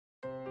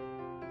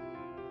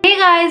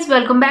Guys,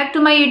 welcome back to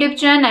my YouTube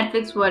channel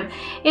Netflix World.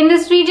 In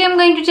this video, I'm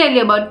going to tell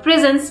you about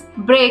Prison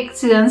Break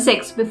Season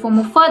 6. Before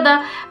move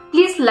further,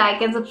 please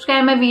like and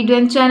subscribe my video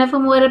and channel for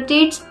more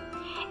updates.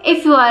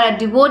 If you are a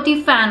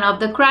devotee fan of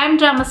the crime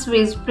drama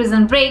series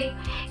Prison Break,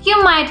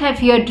 you might have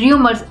heard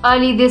rumors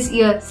early this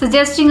year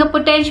suggesting a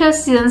potential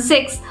Season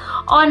 6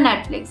 on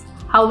Netflix.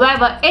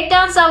 However, it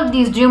turns out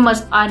these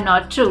rumors are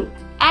not true.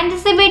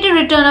 Anticipated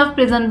return of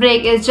Prison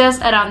Break is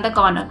just around the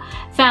corner.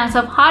 Fans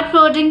of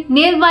heart-floating,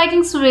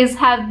 nail-biting series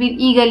have been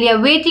eagerly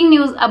awaiting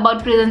news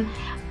about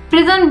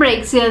Prison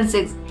Break Season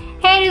 6.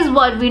 Here is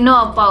what we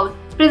know about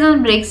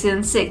Prison Break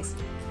Season 6.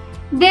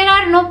 There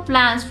are no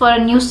plans for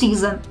a new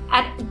season,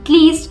 at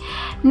least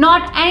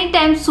not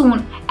anytime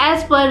soon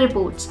as per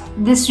reports.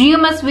 This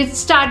rumors which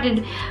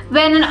started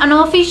when an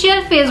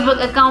unofficial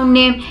Facebook account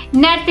named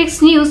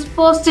Netflix News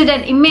posted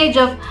an image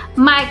of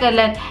Michael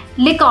and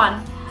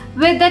Lincoln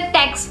with the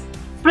text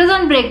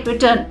 "Prison Break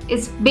Return"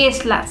 is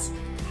baseless.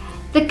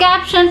 The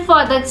caption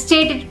for the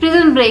stated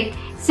 "Prison Break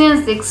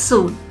Season 6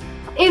 soon."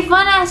 If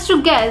one has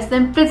to guess,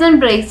 then Prison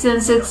Break Season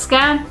 6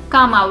 can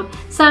come out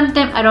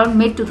sometime around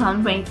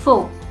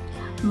mid-2024.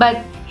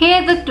 But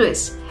here's the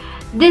twist.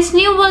 This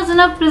new version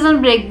of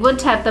Prison Break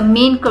would have the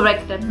main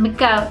character,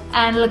 Michael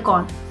and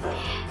Lincoln,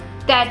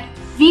 that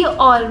we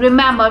all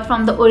remember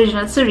from the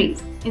original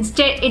series.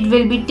 Instead, it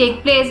will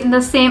take place in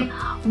the same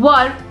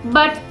world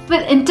but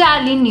with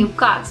entirely new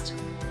cast.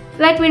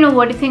 Let me know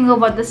what you think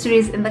about the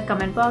series in the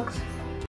comment box.